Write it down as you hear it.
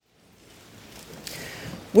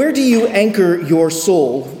Where do you anchor your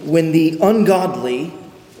soul when the ungodly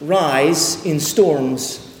rise in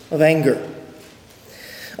storms of anger?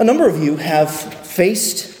 A number of you have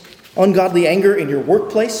faced ungodly anger in your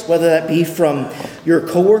workplace, whether that be from your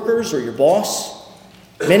coworkers or your boss.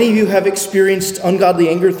 Many of you have experienced ungodly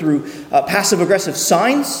anger through passive-aggressive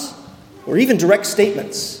signs or even direct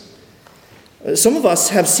statements. Some of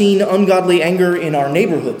us have seen ungodly anger in our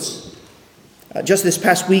neighborhoods. Just this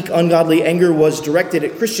past week, ungodly anger was directed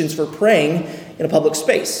at Christians for praying in a public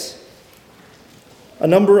space. A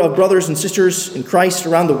number of brothers and sisters in Christ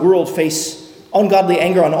around the world face ungodly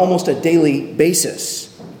anger on almost a daily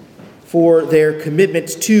basis for their commitment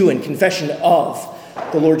to and confession of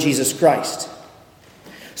the Lord Jesus Christ.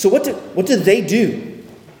 So what do they do?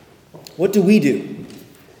 What do we do?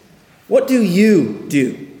 What do you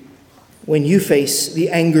do when you face the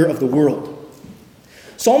anger of the world?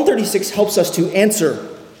 Psalm 36 helps us to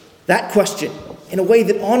answer that question in a way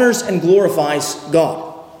that honors and glorifies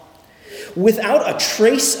God. Without a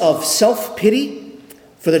trace of self-pity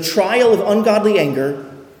for the trial of ungodly anger,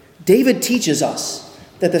 David teaches us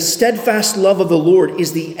that the steadfast love of the Lord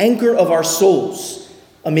is the anchor of our souls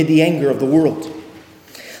amid the anger of the world.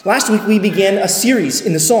 Last week we began a series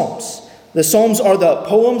in the Psalms. The Psalms are the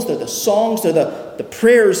poems, they're the songs, they're the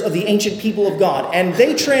prayers of the ancient people of God, and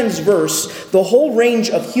they transverse the whole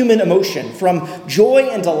range of human emotion, from joy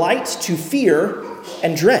and delight to fear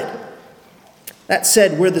and dread. That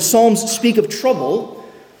said, where the Psalms speak of trouble,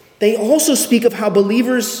 they also speak of how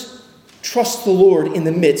believers trust the Lord in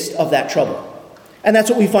the midst of that trouble. And that's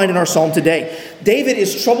what we find in our psalm today. David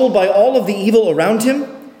is troubled by all of the evil around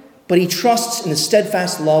him, but he trusts in the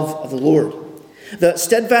steadfast love of the Lord. The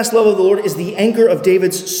steadfast love of the Lord is the anchor of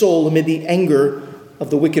David's soul amid the anger of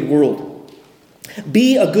the wicked world.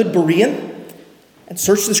 Be a good Berean and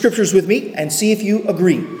search the scriptures with me and see if you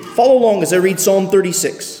agree. Follow along as I read Psalm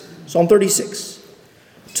 36. Psalm 36.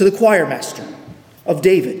 To the choir master of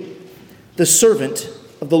David, the servant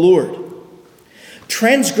of the Lord.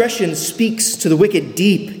 Transgression speaks to the wicked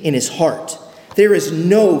deep in his heart. There is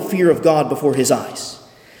no fear of God before his eyes.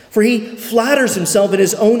 For he flatters himself in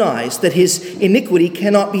his own eyes that his iniquity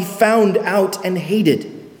cannot be found out and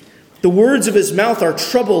hated. The words of his mouth are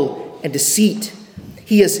trouble and deceit.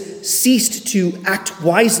 He has ceased to act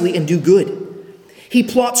wisely and do good. He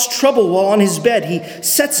plots trouble while on his bed. He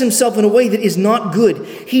sets himself in a way that is not good.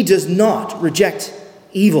 He does not reject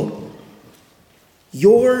evil.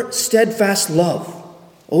 Your steadfast love,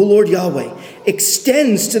 O Lord Yahweh,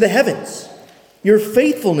 extends to the heavens, your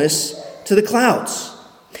faithfulness to the clouds.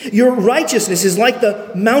 Your righteousness is like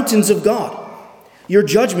the mountains of God. Your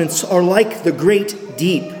judgments are like the great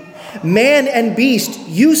deep. Man and beast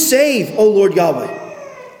you save, O Lord Yahweh.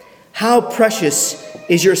 How precious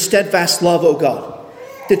is your steadfast love, O God.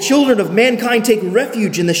 The children of mankind take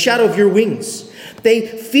refuge in the shadow of your wings. They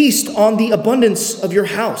feast on the abundance of your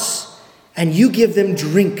house, and you give them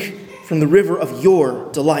drink from the river of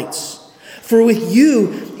your delights. For with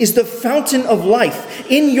you is the fountain of life.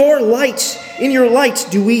 In your light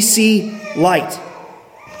do we see light.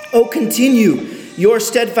 Oh, continue your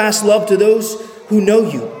steadfast love to those who know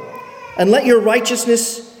you, and let your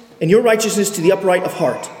righteousness to the upright of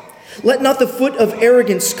heart. Let not the foot of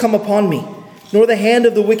arrogance come upon me, nor the hand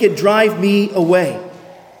of the wicked drive me away.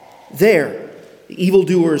 There the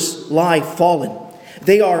evildoers lie fallen.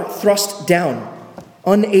 They are thrust down,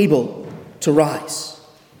 unable to rise.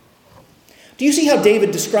 Do you see how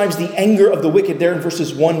David describes the anger of the wicked there in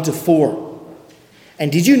verses 1 to 4?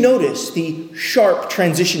 And did you notice the sharp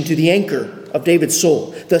transition to the anchor of David's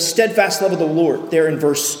soul, the steadfast love of the Lord there in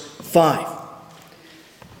verse 5?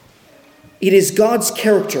 It is God's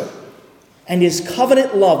character and his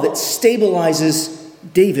covenant love that stabilizes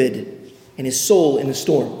David and his soul in the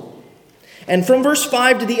storm. And from verse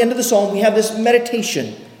 5 to the end of the psalm, we have this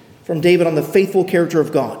meditation from David on the faithful character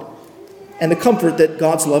of God and the comfort that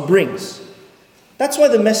God's love brings. That's why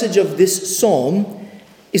the message of this psalm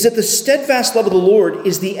is that the steadfast love of the Lord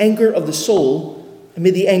is the anchor of the soul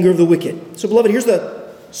amid the anger of the wicked. So, beloved, here's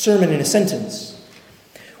the sermon in a sentence.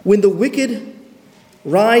 When the wicked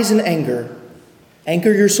rise in anger,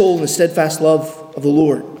 anchor your soul in the steadfast love of the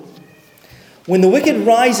Lord. When the wicked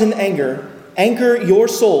rise in anger, anchor your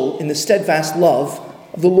soul in the steadfast love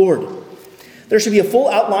of the Lord. There should be a full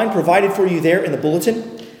outline provided for you there in the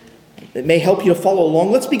bulletin. It may help you to follow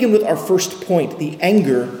along. Let's begin with our first point, the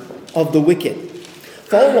anger of the wicked.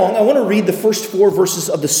 Follow along. I want to read the first 4 verses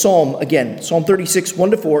of the psalm again. Psalm 36,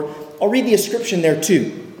 1 to 4. I'll read the inscription there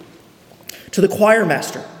too. To the choir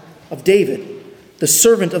master of David, the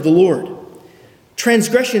servant of the Lord.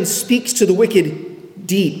 Transgression speaks to the wicked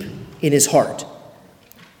deep in his heart.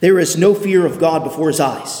 There is no fear of God before his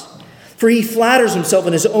eyes. For he flatters himself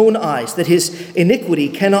in his own eyes that his iniquity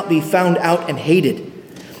cannot be found out and hated.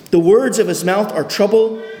 The words of his mouth are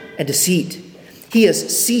trouble and deceit. He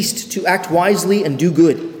has ceased to act wisely and do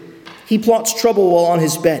good. He plots trouble while on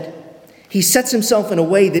his bed. He sets himself in a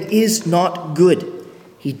way that is not good.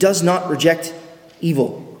 He does not reject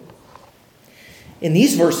evil. In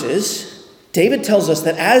these verses, David tells us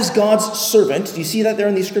that as God's servant, do you see that there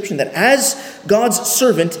in the inscription? That as God's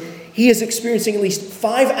servant, he is experiencing at least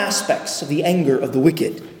 5 aspects of the anger of the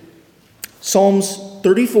wicked. Psalms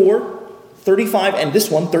 34, 35, and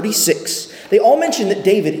this one, 36. They all mention that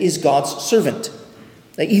David is God's servant,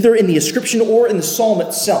 either in the inscription or in the psalm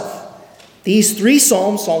itself. These 3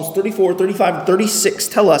 psalms, Psalms 34, 35, and 36,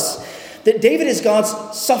 tell us that David is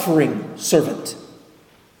God's suffering servant.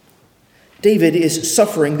 David is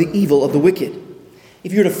suffering the evil of the wicked.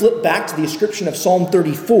 If you were to flip back to the inscription of Psalm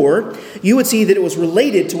 34, you would see that it was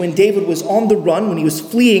related to when David was on the run, when he was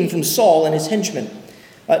fleeing from Saul and his henchmen.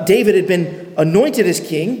 David had been anointed as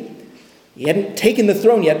king. He hadn't taken the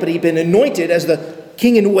throne yet, but he'd been anointed as the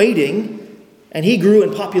king in waiting, and he grew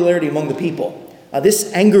in popularity among the people.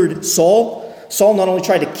 This angered Saul. Saul not only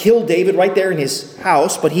tried to kill David right there in his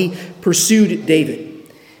house, but he pursued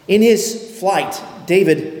David. In his flight,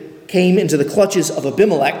 David came into the clutches of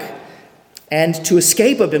Abimelech, and to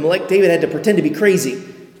escape Abimelech, David had to pretend to be crazy.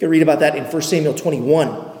 You can read about that in 1 Samuel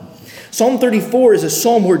 21. Psalm 34 is a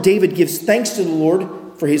psalm where David gives thanks to the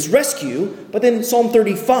Lord for his rescue, but then Psalm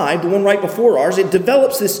 35, the one right before ours, it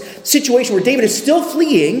develops this situation where David is still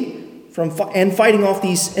fleeing from and fighting off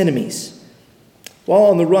these enemies. While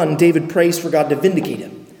on the run, David prays for God to vindicate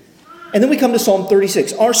him. And then we come to Psalm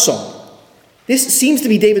 36, our psalm. This seems to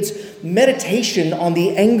be David's meditation on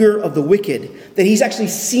the anger of the wicked that he's actually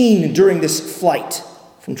seen during this flight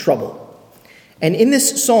from trouble. And in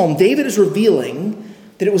this psalm, David is revealing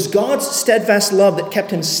that it was God's steadfast love that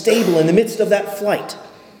kept him stable in the midst of that flight.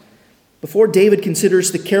 Before David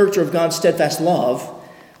considers the character of God's steadfast love,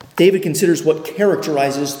 David considers what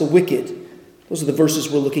characterizes the wicked. Those are the verses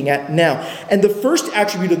we're looking at now. And the first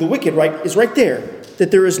attribute of the wicked is right there,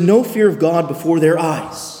 that there is no fear of God before their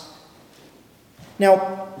eyes.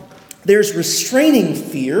 Now, there's restraining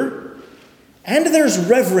fear and there's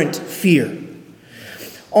reverent fear.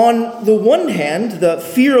 On the one hand, the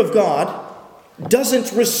fear of God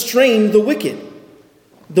doesn't restrain the wicked.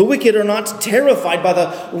 The wicked are not terrified by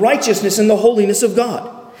the righteousness and the holiness of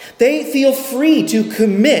God. They feel free to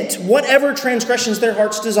commit whatever transgressions their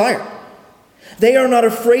hearts desire. They are not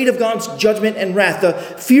afraid of God's judgment and wrath. The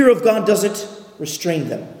fear of God doesn't restrain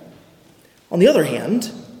them. On the other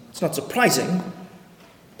hand, it's not surprising,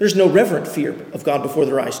 there's no reverent fear of God before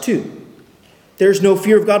their eyes too. There's no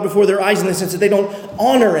fear of God before their eyes in the sense that they don't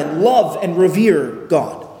honor and love and revere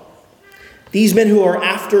God. These men who are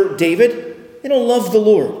after David, they don't love the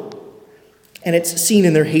Lord. And it's seen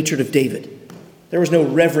in their hatred of David. There was no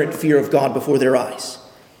reverent fear of God before their eyes.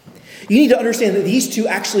 You need to understand that these two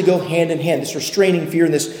actually go hand in hand, this restraining fear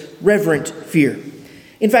and this reverent fear.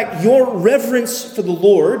 In fact, your reverence for the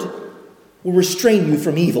Lord will restrain you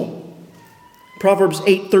from evil. Proverbs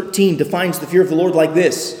 8:13 defines the fear of the Lord like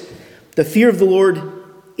this: the fear of the Lord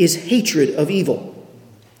is hatred of evil.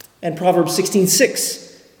 And Proverbs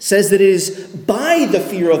 16:6 says that it is by the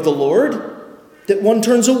fear of the Lord that one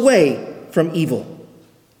turns away from evil.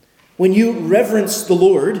 When you reverence the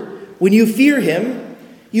Lord, when you fear him,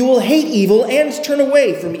 you will hate evil and turn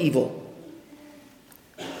away from evil.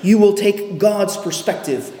 You will take God's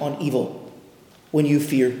perspective on evil when you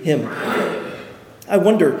fear him. I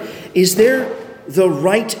wonder, is there the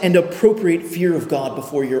right and appropriate fear of God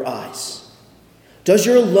before your eyes? Does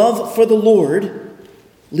your love for the Lord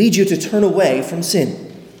lead you to turn away from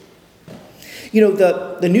sin? You know,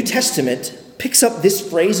 the New Testament picks up this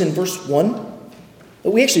phrase in verse 1.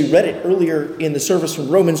 We actually read it earlier in the service from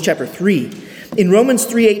Romans chapter 3. In Romans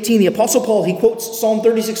 3:18, the Apostle Paul, he quotes Psalm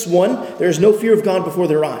 36:1, there is no fear of God before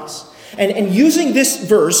their eyes. And using this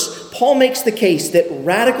verse, Paul makes the case that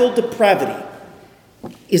radical depravity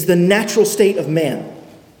is the natural state of man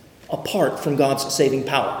apart from God's saving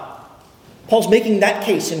power. Paul's making that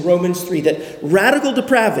case in Romans 3, that radical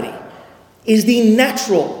depravity is the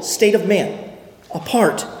natural state of man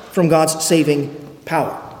apart from God's saving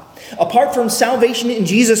power. Apart from salvation in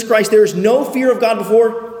Jesus Christ, there is no fear of God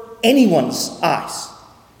before anyone's eyes.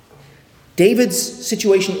 David's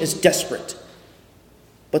situation is desperate,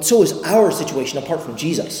 but so is our situation apart from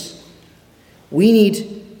Jesus. We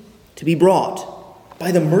need to be brought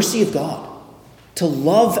by the mercy of God to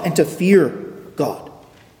love and to fear God.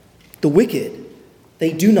 The wicked,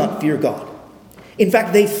 they do not fear God. In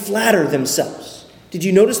fact, they flatter themselves. Did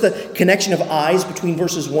you notice the connection of eyes between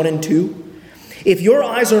verses 1 and 2? If your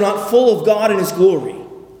eyes are not full of God and his glory,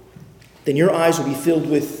 then your eyes will be filled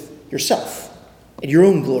with yourself and your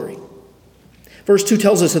own glory. Verse 2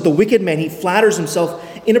 tells us that the wicked man, he flatters himself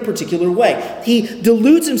in a particular way. He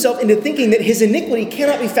deludes himself into thinking that his iniquity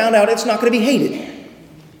cannot be found out, it's not going to be hated.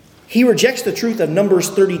 He rejects the truth of Numbers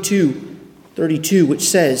 32, which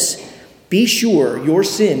says, "Be sure your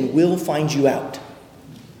sin will find you out."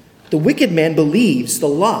 The wicked man believes the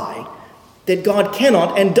lie that God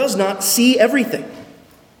cannot and does not see everything.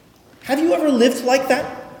 Have you ever lived like that?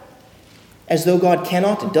 As though God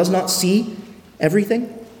cannot and does not see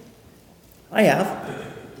everything? I have.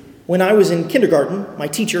 When I was in kindergarten, my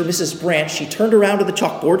teacher, Mrs. Branch, she turned around to the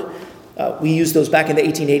chalkboard. We used those back in the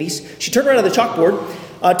 1880s. She turned around to the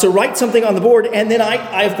chalkboard to write something on the board, and then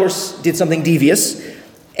I, of course, did something devious.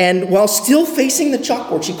 And while still facing the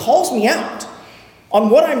chalkboard, she calls me out on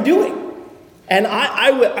what I'm doing. And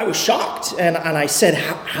I was shocked, and I said,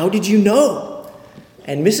 how did you know?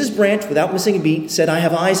 And Mrs. Branch, without missing a beat, said, "I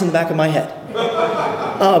have eyes in the back of my head."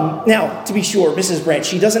 Now, to be sure, Mrs. Branch,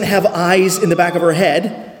 she doesn't have eyes in the back of her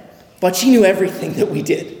head, but she knew everything that we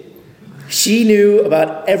did. She knew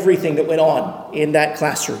about everything that went on in that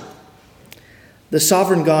classroom. The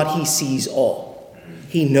sovereign God, he sees all.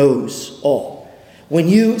 He knows all. When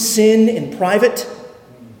you sin in private,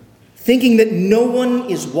 thinking that no one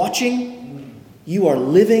is watching, you are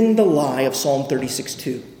living the lie of Psalm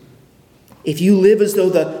 36:2. If you live as though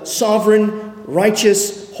the sovereign,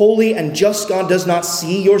 righteous, holy, and just God does not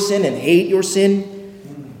see your sin and hate your sin,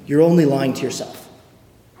 you're only lying to yourself.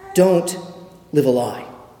 Don't live a lie.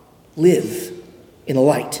 Live in the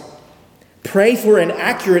light. Pray for an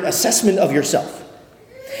accurate assessment of yourself.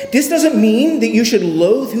 This doesn't mean that you should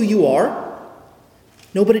loathe who you are.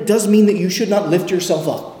 No, but it does mean that you should not lift yourself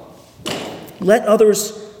up. Let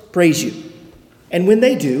others praise you. And when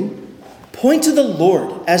they do, point to the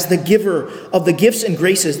Lord as the giver of the gifts and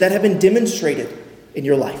graces that have been demonstrated in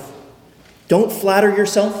your life. Don't flatter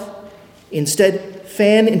yourself. Instead,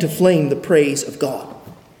 fan into flame the praise of God.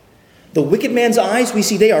 The wicked man's eyes, we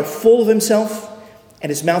see they are full of himself, and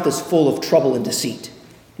his mouth is full of trouble and deceit.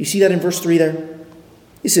 You see that in verse 3 there?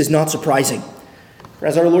 This is not surprising. For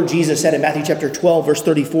as our Lord Jesus said in Matthew chapter 12, verse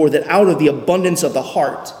 34, that out of the abundance of the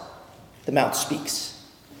heart, the mouth speaks.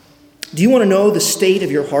 Do you want to know the state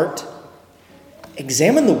of your heart?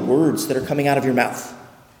 Examine the words that are coming out of your mouth.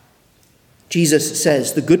 Jesus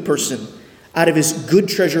says, the good person out of his good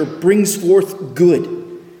treasure brings forth good,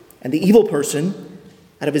 and the evil person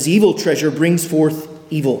out of his evil treasure brings forth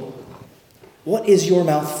evil. What is your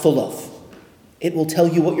mouth full of? It will tell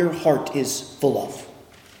you what your heart is full of.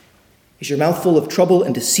 Is your mouth full of trouble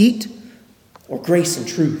and deceit, or grace and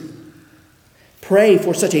truth? Pray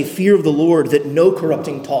for such a fear of the Lord that no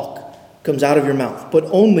corrupting talk comes out of your mouth, but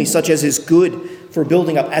only such as is good for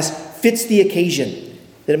building up, as fits the occasion,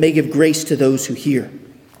 that it may give grace to those who hear.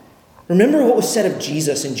 Remember what was said of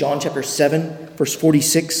Jesus in John chapter 7, verse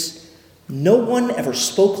 46? No one ever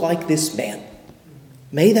spoke like this man.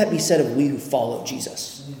 May that be said of we who follow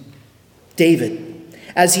Jesus. David,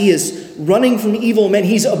 as he is running from evil men,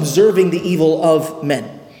 he's observing the evil of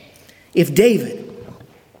men. If David,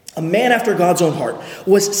 a man after God's own heart,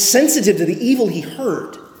 was sensitive to the evil he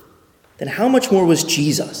heard, then how much more was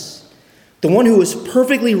Jesus, the one who was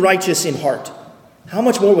perfectly righteous in heart? How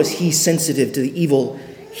much more was he sensitive to the evil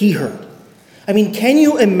he heard? I mean, can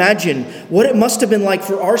you imagine what it must have been like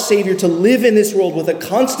for our Savior to live in this world with a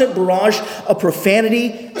constant barrage of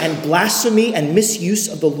profanity and blasphemy and misuse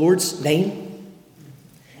of the Lord's name?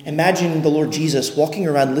 Imagine the Lord Jesus walking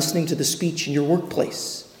around listening to the speech in your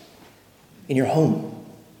workplace, in your home.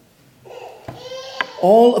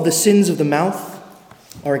 All of the sins of the mouth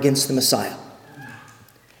are against the Messiah.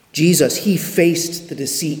 Jesus, he faced the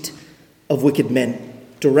deceit of wicked men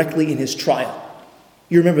directly in his trial.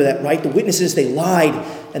 You remember that, right? The witnesses, they lied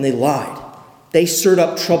and they lied. They stirred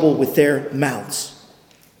up trouble with their mouths.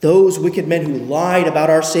 Those wicked men who lied about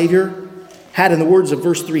our Savior had, in the words of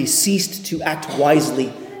verse 3, ceased to act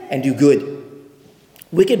wisely and do good.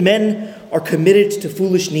 Wicked men are committed to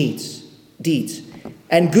foolish deeds,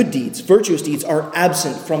 and good deeds, virtuous deeds, are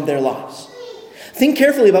absent from their lives. Think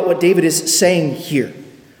carefully about what David is saying here.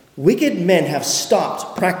 Wicked men have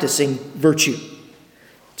stopped practicing virtue.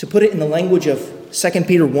 To put it in the language of 2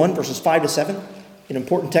 Peter 1, verses 5 to 7, an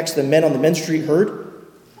important text the men on the men's street heard,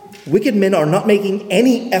 wicked men are not making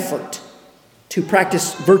any effort to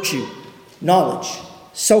practice virtue, knowledge,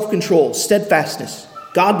 self-control, steadfastness,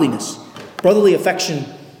 godliness, brotherly affection,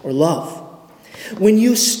 or love. When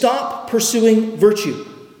you stop pursuing virtue,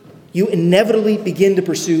 you inevitably begin to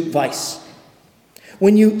pursue vice.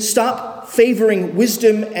 When you stop favoring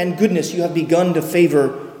wisdom and goodness, you have begun to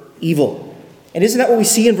favor evil. And isn't that what we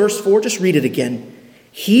see in verse 4? Just read it again.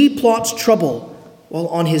 He plots trouble while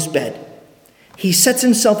on his bed. He sets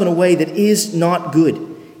himself in a way that is not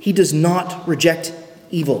good. He does not reject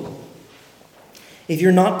evil. If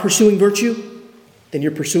you're not pursuing virtue, then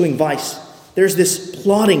you're pursuing vice. There's this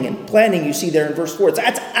plotting and planning you see there in verse 4.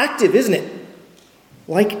 That's active, isn't it?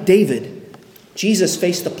 Like David, Jesus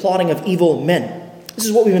faced the plotting of evil men. This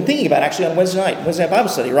is what we've been thinking about actually on Wednesday night Bible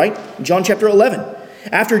study, right? In John chapter 11.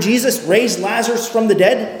 After Jesus raised Lazarus from the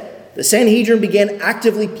dead, the Sanhedrin began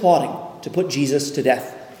actively plotting to put Jesus to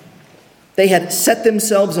death. They had set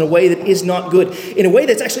themselves in a way that is not good, in a way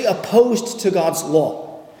that's actually opposed to God's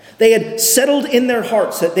law. They had settled in their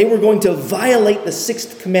hearts that they were going to violate the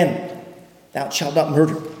sixth commandment, thou shalt not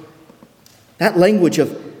murder. That language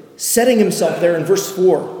of setting himself there in verse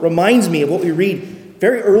 4 reminds me of what we read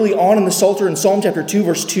very early on in the Psalter in Psalm chapter 2,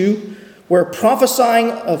 verse 2, where prophesying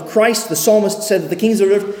of Christ, the psalmist said that the kings of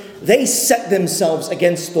the earth, they set themselves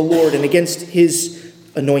against the Lord and against his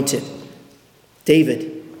anointed.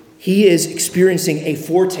 David, he is experiencing a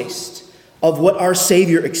foretaste of what our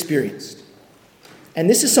Savior experienced. And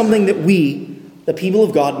this is something that we, the people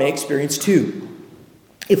of God, may experience too.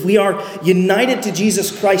 If we are united to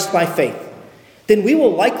Jesus Christ by faith, then we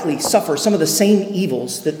will likely suffer some of the same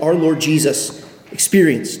evils that our Lord Jesus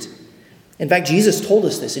experienced. In fact, Jesus told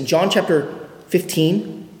us this in John chapter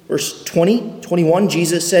 15, verse 20, 21.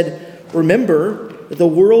 Jesus said, remember the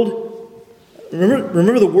word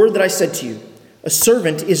that I said to you. A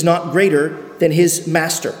servant is not greater than his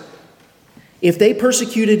master. If they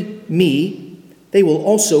persecuted me, they will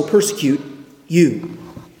also persecute you.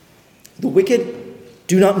 The wicked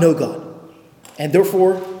do not know God, and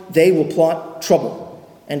therefore they will plot trouble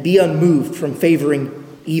and be unmoved from favoring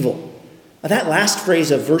evil. Now, that last phrase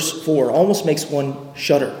of verse 4 almost makes one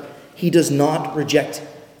shudder. He does not reject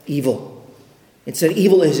evil. Instead,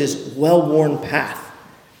 evil is his well-worn path.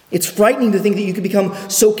 It's frightening to think that you could become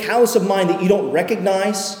so callous of mind that you don't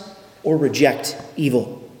recognize or reject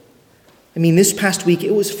evil. I mean, this past week,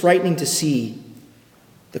 it was frightening to see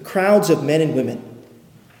the crowds of men and women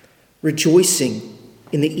rejoicing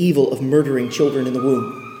in the evil of murdering children in the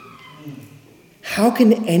womb. How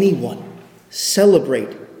can anyone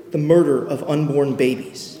celebrate the murder of unborn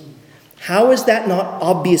babies? How is that not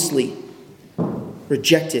obviously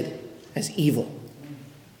rejected as evil?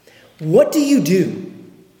 What do you do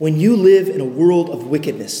when you live in a world of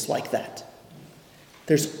wickedness like that?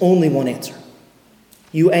 There's only one answer.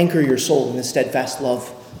 You anchor your soul in the steadfast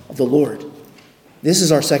love of the Lord. This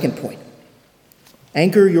is our second point.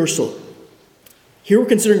 Anchor your soul. Here we're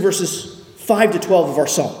considering verses 5 to 12 of our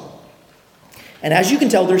psalm. And as you can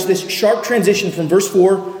tell, there's this sharp transition from verse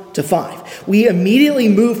 4 to 5. We immediately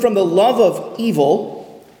move from the love of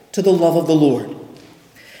evil to the love of the Lord.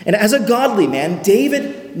 And as a godly man,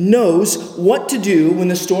 David knows what to do when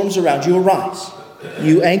the storms around you arise.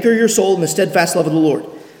 You anchor your soul in the steadfast love of the Lord.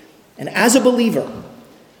 And as a believer,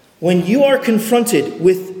 when you are confronted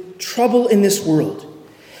with trouble in this world,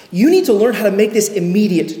 you need to learn how to make this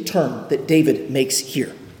immediate turn that David makes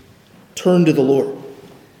here. Turn to the Lord.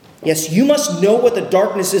 Yes, you must know what the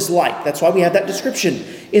darkness is like. That's why we have that description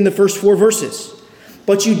in the first 4 verses.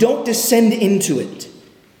 But you don't descend into it.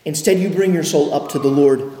 Instead, you bring your soul up to the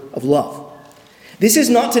Lord of love. This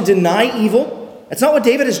is not to deny evil. That's not what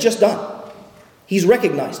David has just done. He's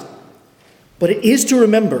recognized it. But it is to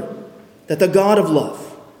remember that the God of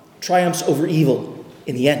love triumphs over evil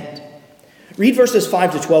in the end. Read verses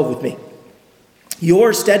 5 to 12 with me.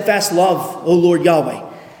 Your steadfast love, O Lord Yahweh,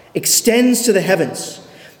 extends to the heavens,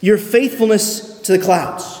 your faithfulness to the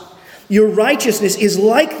clouds. Your righteousness is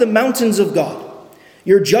like the mountains of God.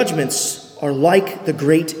 Your judgments are like the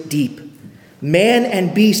great deep. Man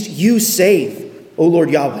and beast you save, O Lord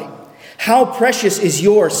Yahweh. How precious is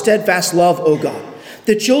your steadfast love, O God.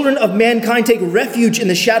 The children of mankind take refuge in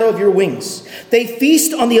the shadow of your wings. They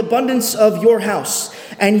feast on the abundance of your house,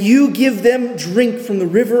 and you give them drink from the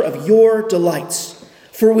river of your delights.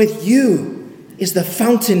 For with you is the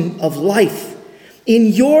fountain of life. In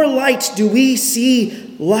your light do we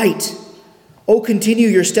see light. O continue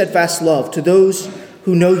your steadfast love to those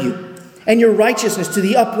who know you, and your righteousness to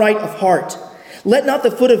the upright of heart. Let not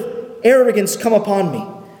the foot of arrogance come upon me,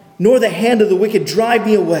 nor the hand of the wicked drive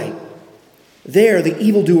me away. There the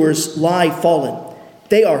evildoers lie fallen.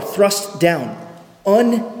 They are thrust down,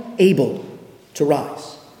 unable to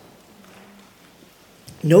rise.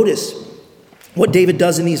 Notice what David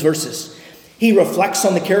does in these verses. He reflects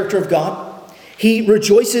on the character of God. He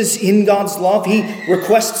rejoices in God's love. He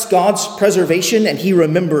requests God's preservation, and he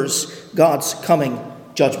remembers God's coming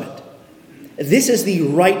judgment. this is the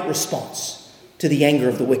right response to the anger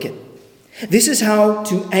of the wicked. This is how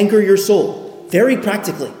to anchor your soul, very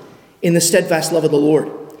practically, in the steadfast love of the Lord.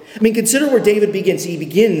 I mean, consider where David begins. He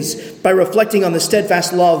begins by reflecting on the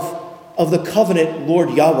steadfast love of the covenant Lord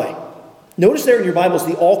Yahweh. Notice there in your Bibles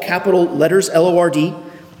the all capital letters, L-O-R-D.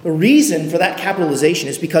 The reason for that capitalization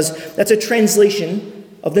is because that's a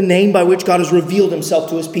translation of the name by which God has revealed himself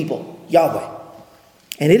to his people, Yahweh.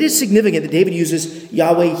 And it is significant that David uses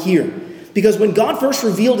Yahweh here, because when God first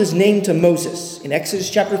revealed his name to Moses in Exodus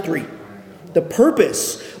chapter 3, the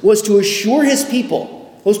purpose was to assure his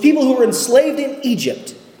people, those people who were enslaved in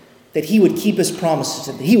Egypt, that he would keep his promises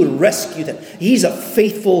and that he would rescue them. He's a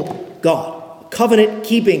faithful God, a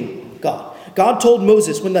covenant-keeping God. God told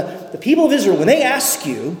Moses, when the people of Israel, when they ask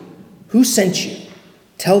you, who sent you?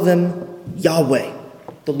 Tell them Yahweh,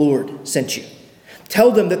 the Lord, sent you.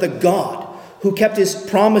 Tell them that the God who kept his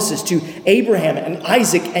promises to Abraham and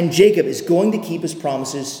Isaac and Jacob is going to keep his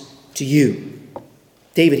promises to you.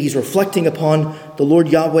 David, he's reflecting upon the Lord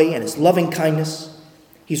Yahweh and his loving kindness.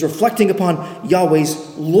 He's reflecting upon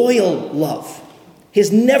Yahweh's loyal love,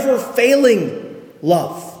 his never-failing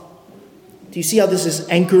love. Do you see how this is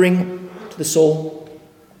anchoring to the soul?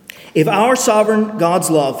 If our sovereign God's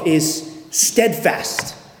love is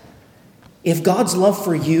steadfast, if God's love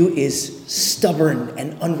for you is stubborn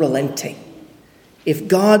and unrelenting, if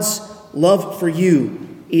God's love for you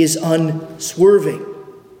is unswerving,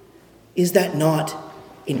 is that not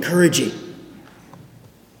encouraging?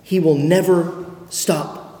 He will never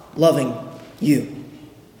stop loving you.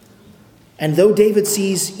 And though David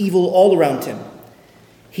sees evil all around him,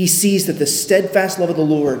 he sees that the steadfast love of the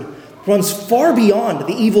Lord runs far beyond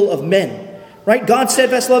the evil of men. Right? God's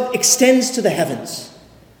steadfast love extends to the heavens.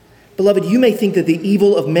 Beloved, you may think that the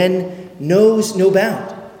evil of men knows no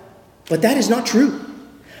bound, but that is not true.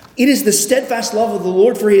 It is the steadfast love of the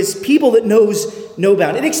Lord for his people that knows no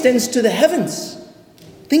bound. It extends to the heavens.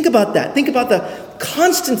 Think about that. Think about the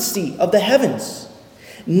constancy of the heavens.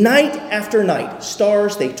 Night after night,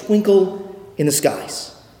 stars, they twinkle in the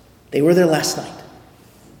skies. They were there last night.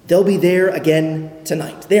 They'll be there again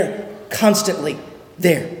tonight. They're constantly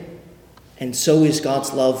there. And so is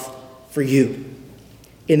God's love for you.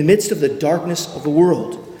 In the midst of the darkness of the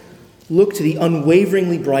world, look to the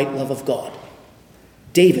unwaveringly bright love of God.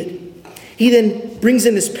 David, he then brings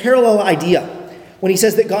in this parallel idea when he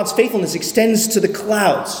says that God's faithfulness extends to the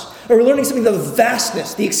clouds. Or we're learning something of the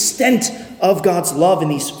vastness, the extent of God's love in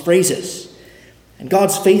these phrases. And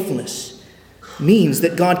God's faithfulness means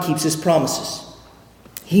that God keeps his promises.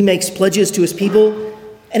 He makes pledges to his people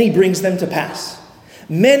and he brings them to pass.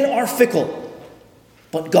 Men are fickle,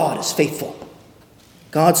 but God is faithful.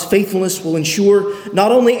 God's faithfulness will ensure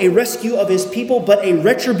not only a rescue of his people, but a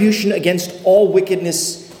retribution against all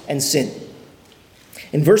wickedness and sin.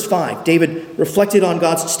 In verse 5, David reflected on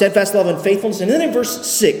God's steadfast love and faithfulness. And then in verse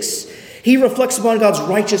 6, he reflects upon God's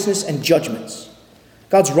righteousness and judgments.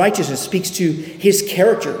 God's righteousness speaks to his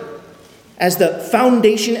character as the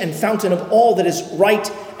foundation and fountain of all that is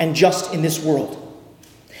right and just in this world.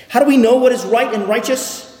 How do we know what is right and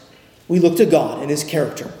righteous? We look to God and his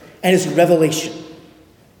character and his revelation.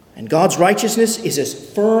 And God's righteousness is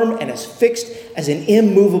as firm and as fixed as an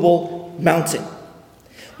immovable mountain.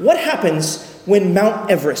 What happens when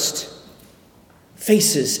Mount Everest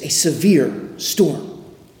faces a severe storm?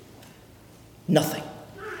 Nothing.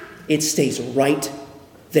 It stays right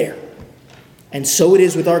there. And so it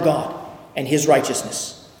is with our God and his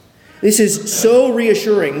righteousness. This is so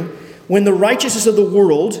reassuring when the righteousness of the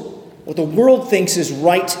world, what the world thinks is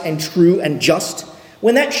right and true and just,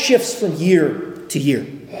 when that shifts from year to year.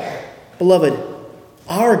 Beloved,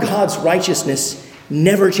 our God's righteousness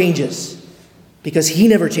never changes because he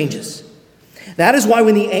never changes. That is why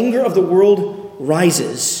when the anger of the world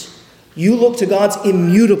rises, you look to God's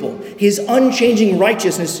immutable, his unchanging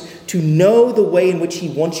righteousness to know the way in which he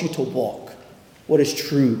wants you to walk, what is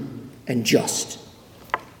true and just.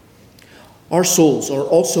 Our souls are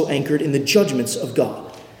also anchored in the judgments of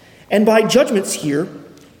God. And by judgments here,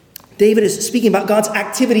 David is speaking about God's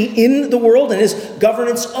activity in the world and his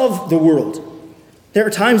governance of the world. There are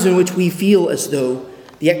times in which we feel as though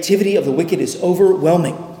the activity of the wicked is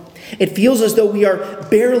overwhelming. It feels as though we are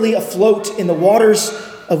barely afloat in the waters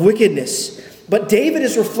of wickedness. But David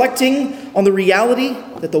is reflecting on the reality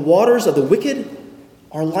that the waters of the wicked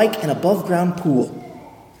are like an above-ground pool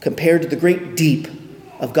compared to the great deep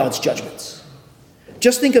of God's judgments.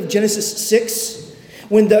 Just think of Genesis 6.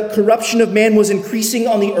 When the corruption of man was increasing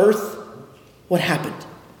on the earth, what happened?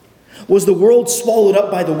 Was the world swallowed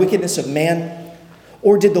up by the wickedness of man?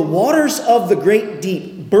 Or did the waters of the great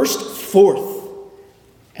deep burst forth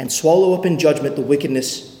and swallow up in judgment the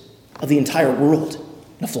wickedness of the entire world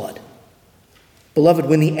in a flood. Beloved,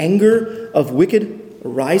 when the anger of wicked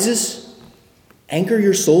arises, anchor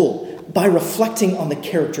your soul by reflecting on the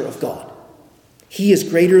character of God. He is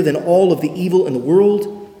greater than all of the evil in the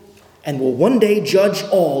world and will one day judge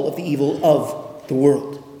all of the evil of the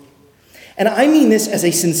world. And I mean this as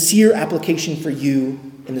a sincere application for you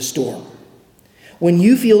in the storm. When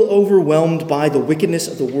you feel overwhelmed by the wickedness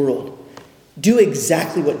of the world, do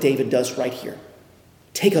exactly what David does right here.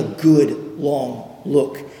 Take a good, long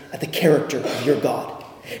look at the character of your God.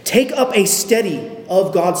 Take up a study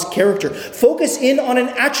of God's character. Focus in on an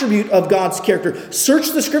attribute of God's character. Search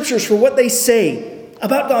the scriptures for what they say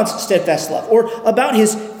about God's steadfast love, or about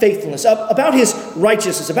his faithfulness, about his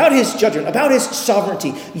righteousness, about his judgment, about his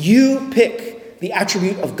sovereignty. You pick the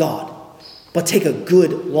attribute of God, but take a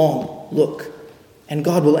good, long look, and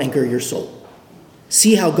God will anchor your soul.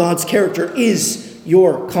 See how God's character is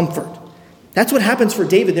your comfort. That's what happens for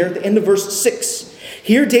David there at the end of verse 6.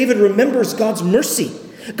 Here David remembers God's mercy.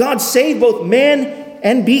 God saved both man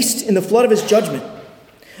and beast in the flood of his judgment.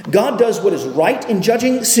 God does what is right in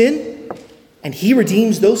judging sin, and he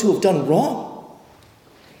redeems those who have done wrong.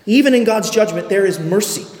 Even in God's judgment, there is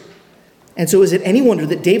mercy. And so is it any wonder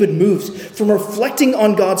that David moves from reflecting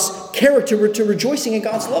on God's character to rejoicing in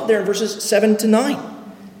God's love there in verses 7 to 9.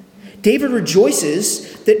 David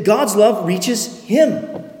rejoices that God's love reaches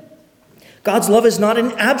him. God's love is not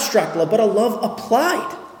an abstract love, but a love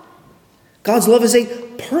applied. God's love is a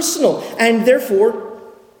personal, and therefore,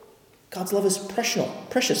 God's love is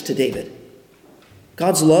precious to David.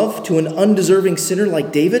 God's love to an undeserving sinner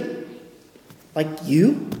like David, like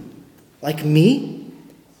you, like me,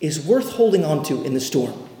 is worth holding on to in the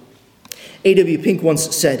storm. A.W. Pink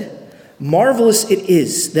once said, "Marvelous it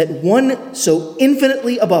is that one so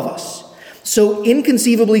infinitely above us, so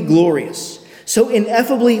inconceivably glorious, so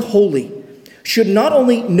ineffably holy, should not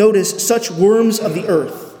only notice such worms of the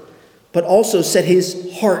earth, but also set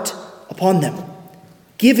his heart upon them,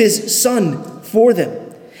 give his Son for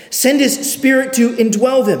them, send his Spirit to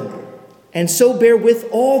indwell them, and so bear with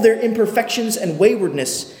all their imperfections and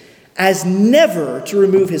waywardness, as never to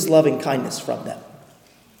remove his loving kindness from them."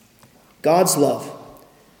 God's love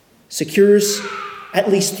secures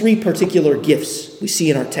at least three particular gifts we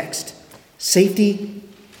see in our text: safety,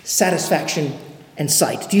 satisfaction, and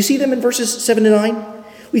sight. Do you see them in verses 7 to 9?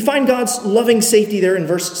 We find God's loving safety there in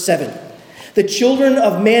verse 7. "The children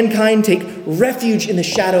of mankind take refuge in the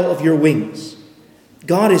shadow of your wings."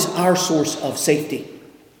 God is our source of safety.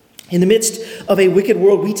 In the midst of a wicked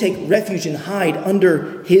world, we take refuge and hide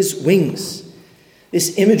under his wings.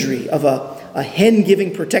 This imagery of a hen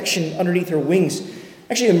giving protection underneath her wings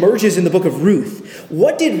actually emerges in the book of Ruth.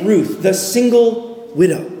 What did Ruth, the single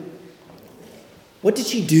widow, what did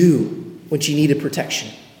she do when she needed protection?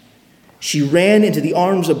 She ran into the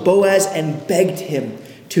arms of Boaz and begged him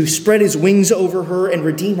to spread his wings over her and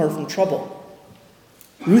redeem her from trouble.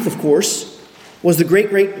 Ruth, of course, was the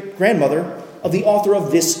great-great-grandmother of the author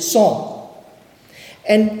of this psalm.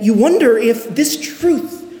 And you wonder if this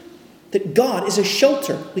truth, that God is a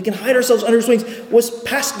shelter, we can hide ourselves under his wings, was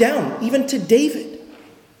passed down even to David.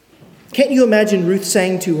 Can't you imagine Ruth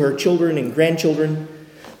saying to her children and grandchildren,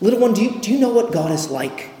 "Little one, do you know what God is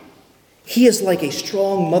like? He is like a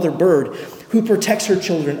strong mother bird who protects her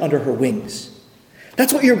children under her wings.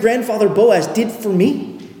 That's what your grandfather Boaz did for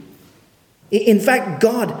me. In fact,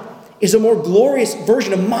 God is a more glorious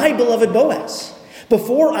version of my beloved Boaz.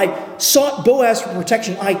 Before I sought Boaz for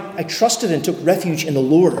protection, I trusted and took refuge in the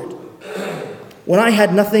Lord. When I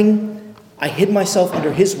had nothing, I hid myself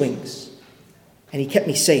under his wings, and he kept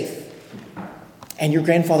me safe. And your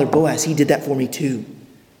grandfather Boaz, he did that for me too."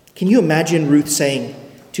 Can you imagine Ruth saying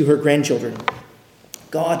to her grandchildren,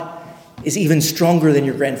 "God is even stronger than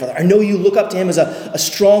your grandfather. I know you look up to him as a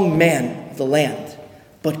strong man of the land,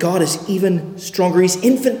 but God is even stronger. He's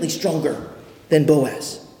infinitely stronger than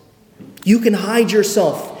Boaz. You can hide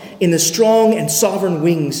yourself in the strong and sovereign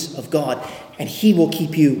wings of God, and he will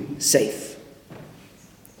keep you safe."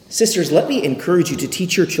 Sisters, let me encourage you to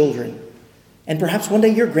teach your children, and perhaps one day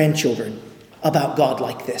your grandchildren, about God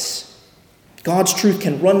like this. God's truth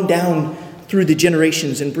can run down through the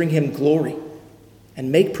generations and bring him glory,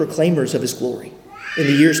 and make proclaimers of his glory in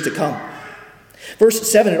the years to come.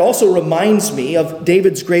 Verse 7, it also reminds me of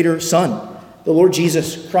David's greater son, the Lord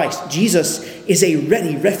Jesus Christ. Jesus is a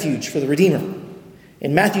ready refuge for the Redeemer.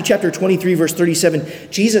 In Matthew chapter 23, verse 37,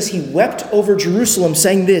 Jesus, he wept over Jerusalem,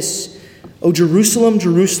 saying this, "O Jerusalem,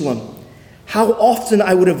 Jerusalem, how often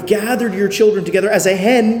I would have gathered your children together as a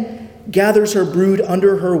hen gathers her brood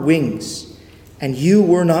under her wings, and you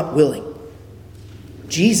were not willing."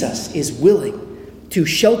 Jesus is willing to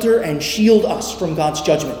shelter and shield us from God's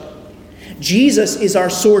judgment. Jesus is our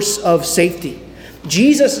source of safety.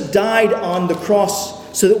 Jesus died on the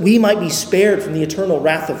cross so that we might be spared from the eternal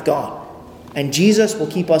wrath of God. And Jesus will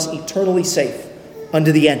keep us eternally safe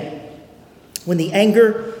unto the end. When the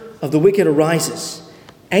anger of the wicked arises,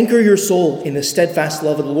 anchor your soul in the steadfast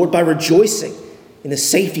love of the Lord by rejoicing in the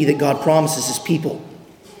safety that God promises his people.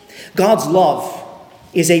 God's love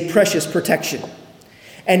is a precious protection.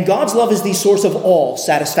 And God's love is the source of all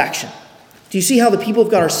satisfaction. Do you see how the people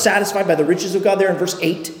of God are satisfied by the riches of God there in verse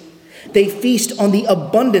 8? They feast on the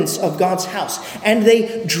abundance of God's house, and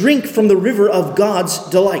they drink from the river of God's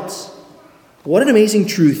delights. What an amazing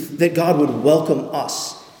truth that God would welcome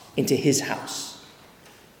us into his house.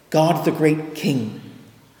 God, the great King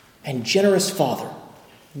and generous Father,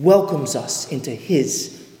 welcomes us into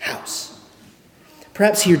his house.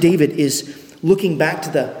 Perhaps here David is looking back to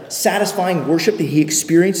the satisfying worship that he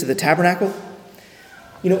experienced at the tabernacle.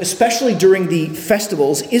 Especially during the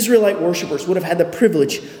festivals, Israelite worshipers would have had the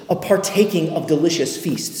privilege of partaking of delicious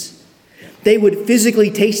feasts. They would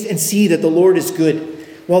physically taste and see that the Lord is good,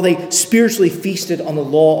 while they spiritually feasted on the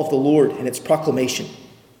law of the Lord and its proclamation.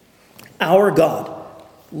 Our God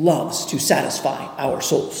loves to satisfy our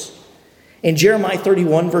souls. In Jeremiah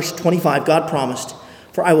 31, verse 25, God promised,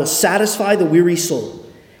 "For I will satisfy the weary soul,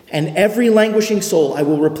 and every languishing soul I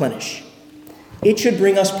will replenish." It should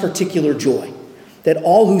bring us particular joy that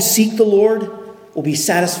all who seek the Lord will be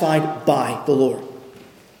satisfied by the Lord.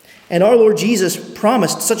 And our Lord Jesus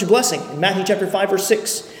promised such a blessing in Matthew chapter 5, verse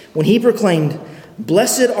 6, when he proclaimed,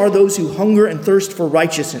 "Blessed are those who hunger and thirst for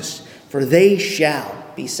righteousness, for they shall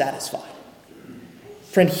be satisfied."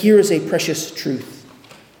 Friend, here is a precious truth.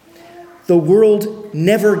 The world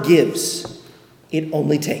never gives, it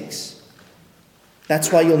only takes.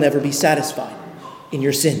 That's why you'll never be satisfied in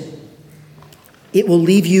your sin. It will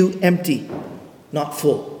leave you empty, not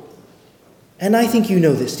full. And I think you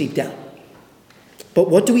know this deep down. But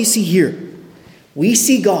what do we see here? We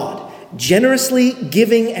see God generously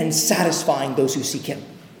giving and satisfying those who seek him.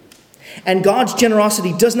 And God's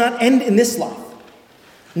generosity does not end in this life.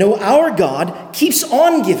 No, our God keeps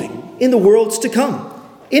on giving in the worlds to come,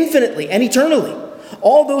 infinitely and eternally.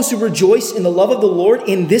 All those who rejoice in the love of the Lord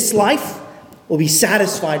in this life will be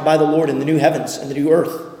satisfied by the Lord in the new heavens and the new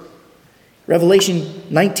earth. Revelation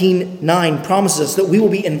 19:9 promises us that we will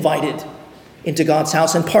be invited into God's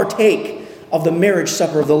house and partake of the marriage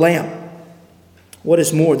supper of the Lamb. What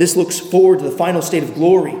is more, this looks forward to the final state of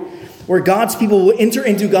glory, where God's people will enter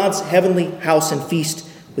into God's heavenly house and feast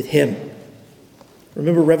with him.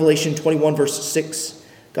 Remember Revelation 21, verse 6.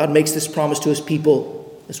 God makes this promise to his people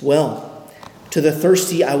as well. "To the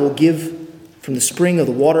thirsty I will give from the spring of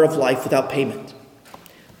the water of life without payment."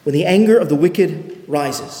 When the anger of the wicked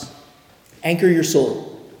rises, anchor your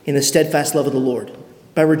soul in the steadfast love of the Lord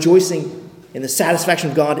by rejoicing in the satisfaction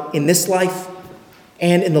of God in this life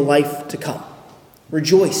and in the life to come.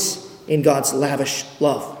 Rejoice in God's lavish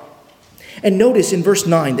love. And notice in verse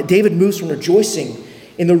 9 that David moves from rejoicing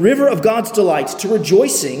in the river of God's delights to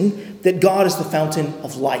rejoicing that God is the fountain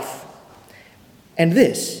of life. And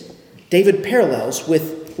this, David parallels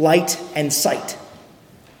with light and sight.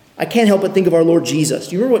 I can't help but think of our Lord Jesus.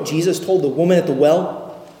 Do you remember what Jesus told the woman at the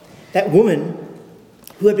well? That woman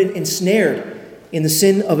who had been ensnared in the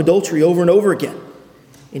sin of adultery over and over again.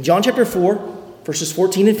 In John chapter 4, verses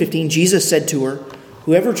 14 and 15, Jesus said to her,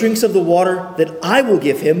 "Whoever drinks of the water that I will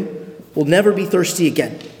give him will never be thirsty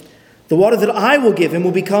again. The water that I will give him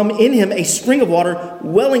will become in him a spring of water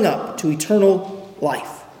welling up to eternal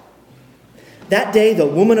life." That day, the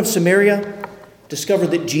woman of Samaria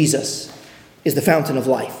discovered that Jesus is the fountain of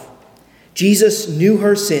life. Jesus knew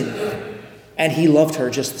her sin, and he loved her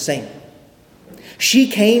just the same. She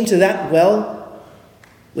came to that well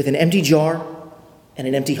with an empty jar and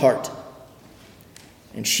an empty heart.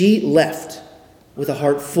 And she left with a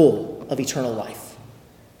heart full of eternal life.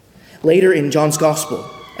 Later in John's Gospel,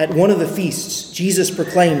 at one of the feasts, Jesus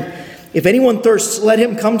proclaimed, "If anyone thirsts, let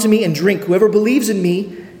him come to me and drink. Whoever believes in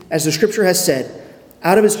me, as the scripture has said,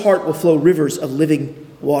 out of his heart will flow rivers of living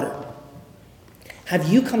water."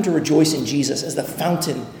 Have you come to rejoice in Jesus as the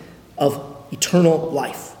fountain of eternal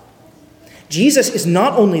life? Jesus is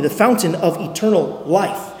not only the fountain of eternal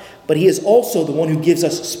life, but he is also the one who gives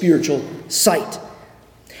us spiritual sight.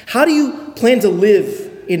 How do you plan to live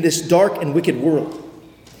in this dark and wicked world?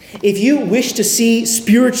 If you wish to see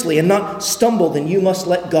spiritually and not stumble, then you must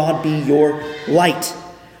let God be your light.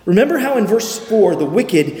 Remember how in verse 4, the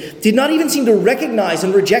wicked did not even seem to recognize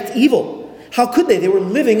and reject evil. How could they? They were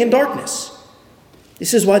living in darkness.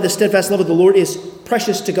 This is why the steadfast love of the Lord is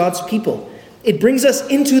precious to God's people. It brings us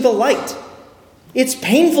into the light. It's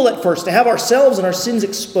painful at first to have ourselves and our sins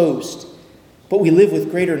exposed. but we live with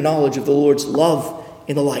greater knowledge of the Lord's love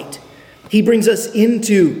in the light. He brings us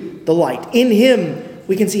into the light. In him,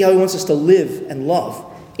 we can see how he wants us to live and love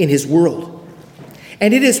in his world.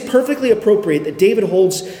 And it is perfectly appropriate that David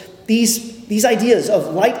holds these ideas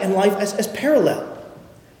of light and life as parallel.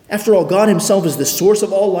 After all, God himself is the source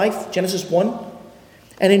of all life, Genesis 1.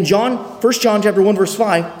 And in 1 John chapter 1, verse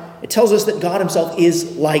 5, it tells us that God himself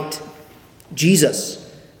is light. Jesus,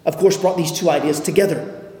 of course, brought these two ideas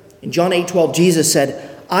together. In John 8:12, Jesus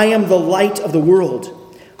said, I am the light of the world.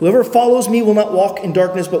 Whoever follows me will not walk in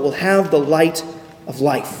darkness, but will have the light of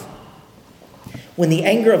life. When the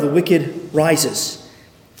anger of the wicked rises,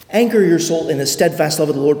 anchor your soul in the steadfast love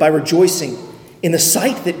of the Lord by rejoicing in the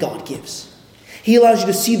sight that God gives. He allows you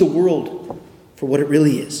to see the world for what it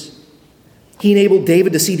really is. He enabled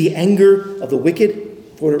David to see the anger of the wicked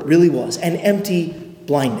for what it really was, an empty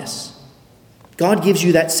blindness. God gives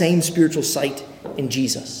you that same spiritual sight in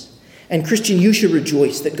Jesus. And Christian, you should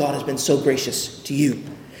rejoice that God has been so gracious to you.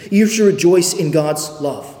 You should rejoice in God's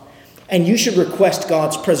love. And you should request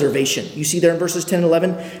God's preservation. You see there in verses 10 and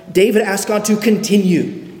 11, David asked God to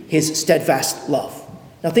continue his steadfast love.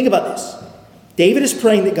 Now think about this. David is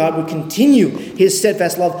praying that God would continue his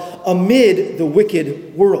steadfast love amid the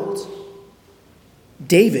wicked world.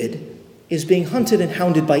 David is being hunted and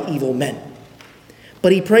hounded by evil men.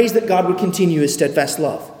 But he prays that God would continue his steadfast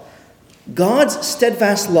love. God's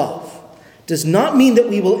steadfast love does not mean that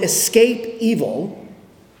we will escape evil,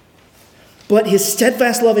 but his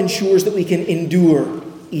steadfast love ensures that we can endure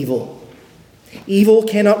evil. Evil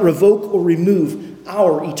cannot revoke or remove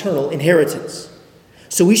our eternal inheritance.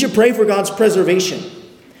 So we should pray for God's preservation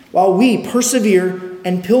while we persevere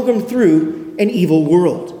and pilgrim through an evil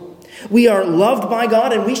world. We are loved by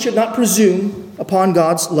God, and we should not presume upon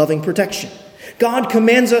God's loving protection. God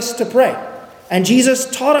commands us to pray, and Jesus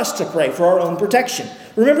taught us to pray for our own protection.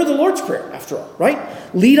 Remember the Lord's Prayer, after all, right?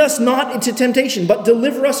 Lead us not into temptation, but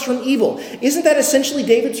deliver us from evil. Isn't that essentially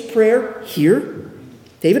David's prayer here?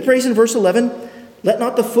 David prays in verse 11, let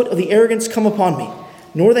not the foot of the arrogant come upon me,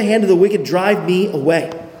 nor the hand of the wicked drive me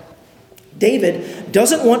away. David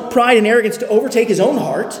doesn't want pride and arrogance to overtake his own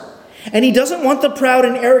heart, and he doesn't want the proud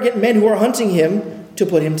and arrogant men who are hunting him to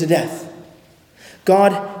put him to death.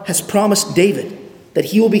 God has promised David that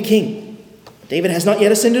he will be king. David has not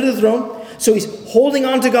yet ascended to the throne, so he's holding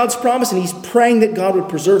on to God's promise, and he's praying that God would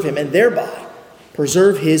preserve him and thereby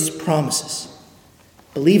preserve his promises.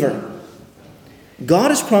 Believer, God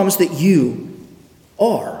has promised that you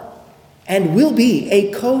are and will be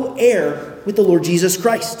a co-heir with the Lord Jesus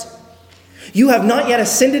Christ. You have not yet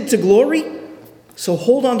ascended to glory, so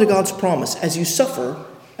hold on to God's promise as you suffer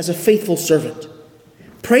as a faithful servant.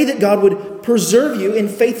 Pray that God would preserve you in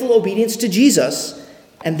faithful obedience to Jesus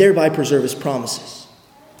and thereby preserve his promises.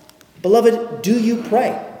 Beloved, do you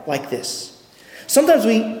pray like this? Sometimes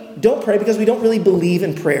we don't pray because we don't really believe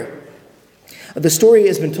in prayer. The story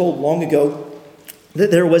has been told long ago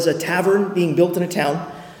that there was a tavern being built in a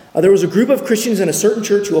town. There was a group of Christians in a certain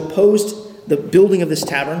church who opposed the building of this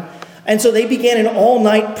tavern. And so they began an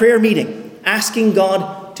all-night prayer meeting, asking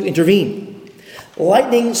God to intervene.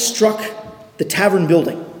 Lightning struck the tavern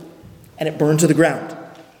building, and it burned to the ground.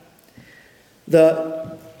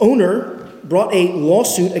 The owner brought a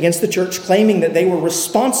lawsuit against the church, claiming that they were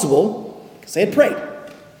responsible because they had prayed.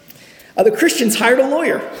 The Christians hired a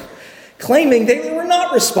lawyer, claiming they were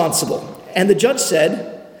not responsible. And the judge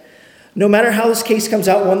said, no matter how this case comes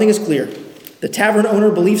out, one thing is clear. The tavern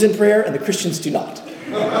owner believes in prayer, and the Christians do not.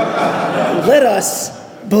 Let us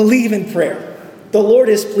believe in prayer. The Lord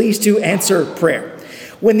is pleased to answer prayer.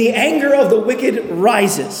 When the anger of the wicked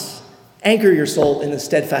rises, anchor your soul in the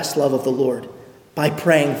steadfast love of the Lord by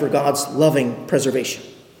praying for God's loving preservation.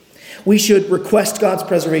 We should request God's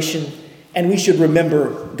preservation, and we should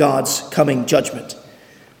remember God's coming judgment.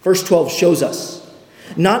 Verse 12 shows us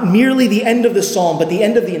not merely the end of the psalm, but the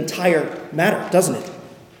end of the entire matter, doesn't it?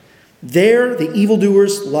 There the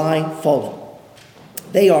evildoers lie fallen.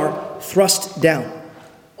 They are thrust down,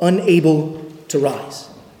 unable to rise.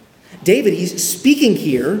 David, he's speaking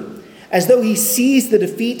here as though he sees the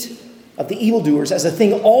defeat of the evildoers as a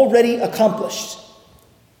thing already accomplished.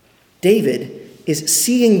 David is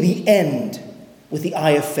seeing the end with the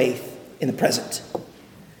eye of faith in the present.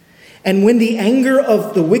 And when the anger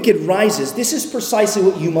of the wicked rises, this is precisely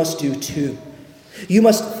what you must do too. You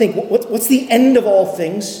must think, what's the end of all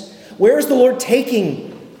things? Where is the Lord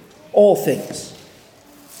taking all things?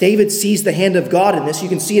 David sees the hand of God in this. You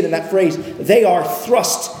can see it in that phrase. They are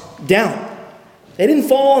thrust down. They didn't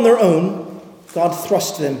fall on their own. God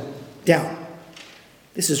thrust them down.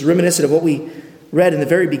 This is reminiscent of what we read in the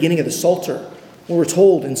very beginning of the Psalter, where we're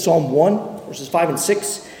told in Psalm 1, verses 5 and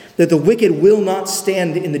 6, that the wicked will not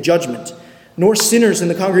stand in the judgment, nor sinners in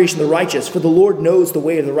the congregation of the righteous, for the Lord knows the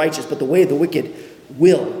way of the righteous, but the way of the wicked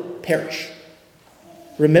will perish.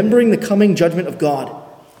 Remembering the coming judgment of God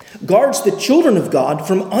guards the children of God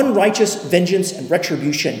from unrighteous vengeance and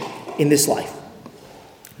retribution in this life.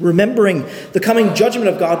 Remembering the coming judgment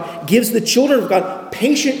of God gives the children of God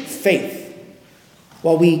patient faith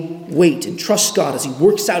while we wait and trust God as he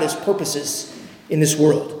works out his purposes in this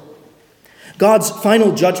world. God's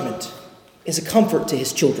final judgment is a comfort to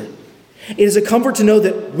his children. It is a comfort to know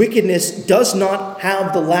that wickedness does not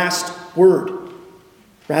have the last word.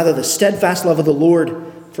 Rather, the steadfast love of the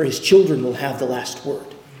Lord for his children will have the last word.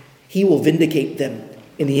 He will vindicate them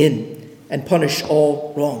in the end and punish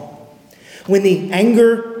all wrong. When the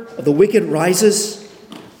anger of the wicked rises,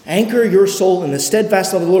 anchor your soul in the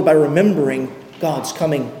steadfast love of the Lord by remembering God's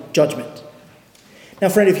coming judgment. Now,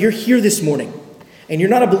 friend, if you're here this morning and you're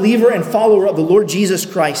not a believer and follower of the Lord Jesus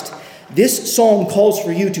Christ, this psalm calls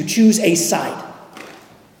for you to choose a side.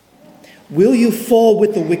 Will you fall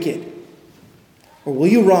with the wicked, or will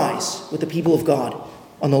you rise with the people of God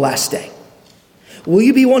on the last day? Will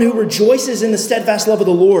you be one who rejoices in the steadfast love of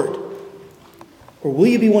the Lord, or will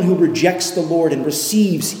you be one who rejects the Lord and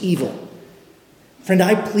receives evil? Friend,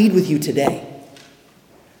 I plead with you today.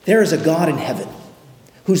 There is a God in heaven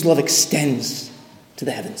whose love extends to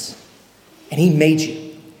the heavens. And he made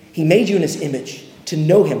you. He made you in his image to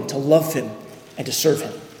know him, to love him, and to serve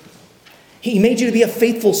him. He made you to be a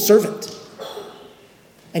faithful servant.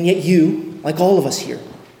 And yet you, like all of us here,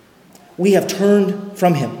 we have turned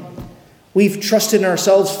from him. We've trusted in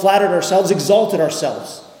ourselves, flattered ourselves, exalted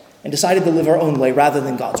ourselves, and decided to live our own way rather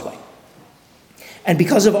than God's way. And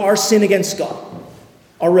because of our sin against God,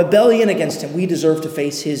 our rebellion against him, we deserve to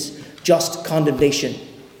face his just condemnation.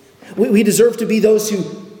 We deserve to be those who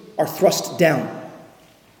are thrust down,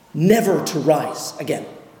 never to rise again,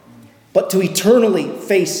 but to eternally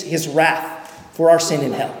face his wrath for our sin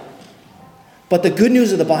in hell. But the good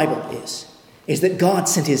news of the Bible is that God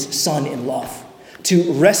sent his Son in love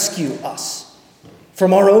to rescue us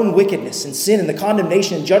from our own wickedness and sin and the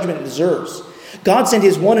condemnation and judgment it deserves. God sent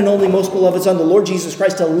his one and only most beloved Son, the Lord Jesus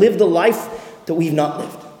Christ, to live the life that we've not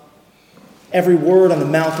lived. Every word on the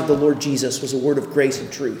mouth of the Lord Jesus was a word of grace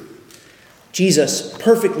and truth. Jesus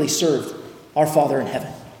perfectly served our Father in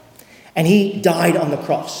heaven. And he died on the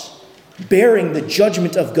cross, bearing the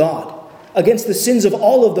judgment of God against the sins of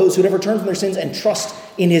all of those who would ever turn from their sins and trust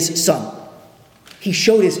in his Son. He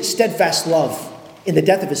showed his steadfast love in the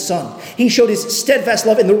death of his Son. He showed his steadfast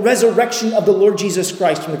love in the resurrection of the Lord Jesus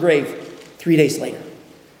Christ from the grave 3 days later.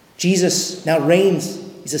 Jesus now reigns.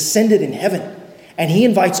 He's ascended in heaven. And he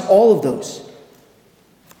invites all of those,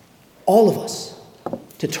 all of us,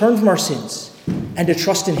 to turn from our sins and to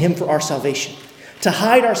trust in him for our salvation, to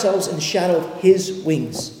hide ourselves in the shadow of his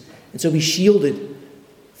wings, and so be shielded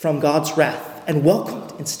from God's wrath and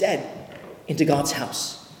welcomed instead into God's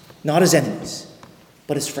house, not as enemies,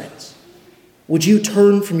 but as friends. Would you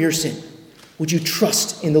turn from your sin? Would you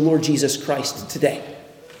trust in the Lord Jesus Christ today?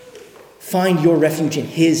 Find your refuge in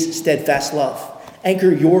his steadfast love.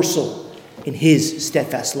 Anchor your soul in his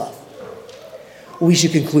steadfast love. We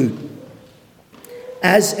should conclude.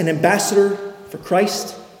 As an ambassador for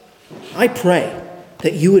Christ, I pray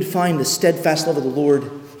that you would find the steadfast love of the Lord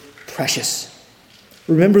precious.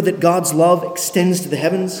 Remember that God's love extends to the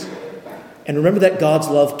heavens, and remember that God's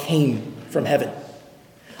love came from heaven.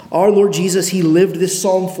 Our Lord Jesus, he lived this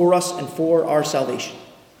psalm for us and for our salvation.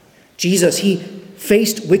 Jesus, he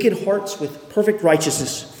faced wicked hearts with perfect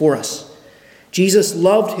righteousness for us. Jesus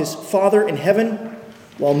loved his Father in heaven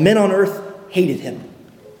while men on earth hated him.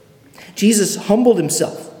 Jesus humbled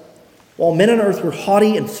himself while men on earth were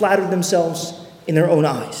haughty and flattered themselves in their own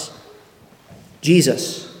eyes.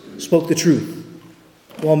 Jesus spoke the truth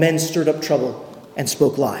while men stirred up trouble and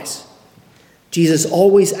spoke lies. Jesus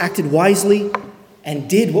always acted wisely and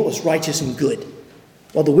did what was righteous and good,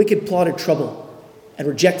 while the wicked plotted trouble and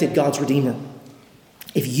rejected God's Redeemer.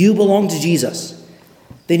 If you belong to Jesus,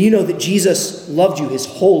 then you know that Jesus loved you his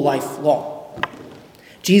whole life long.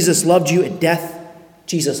 Jesus loved you in death.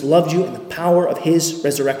 Jesus loved you in the power of his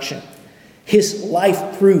resurrection. His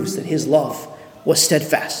life proves that his love was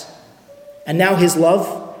steadfast. And now his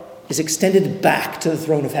love is extended back to the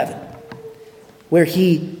throne of heaven, where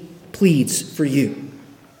he pleads for you.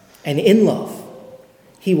 And in love,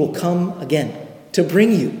 he will come again to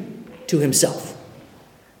bring you to himself.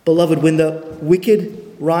 Beloved, when the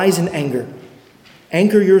wicked rise in anger,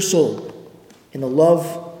 anchor your soul in the love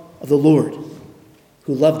of the Lord,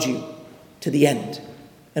 who loved you to the end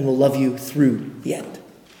and will love you through the end.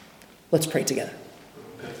 Let's pray together.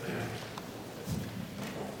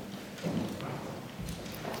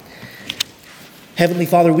 Heavenly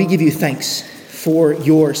Father, we give you thanks for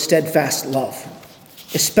your steadfast love,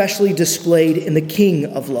 especially displayed in the King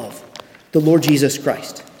of love, the Lord Jesus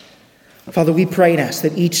Christ. Father, we pray and ask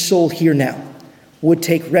that each soul here now would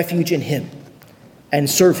take refuge in him and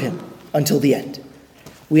serve him until the end.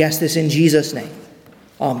 We ask this in Jesus' name.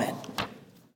 Amen.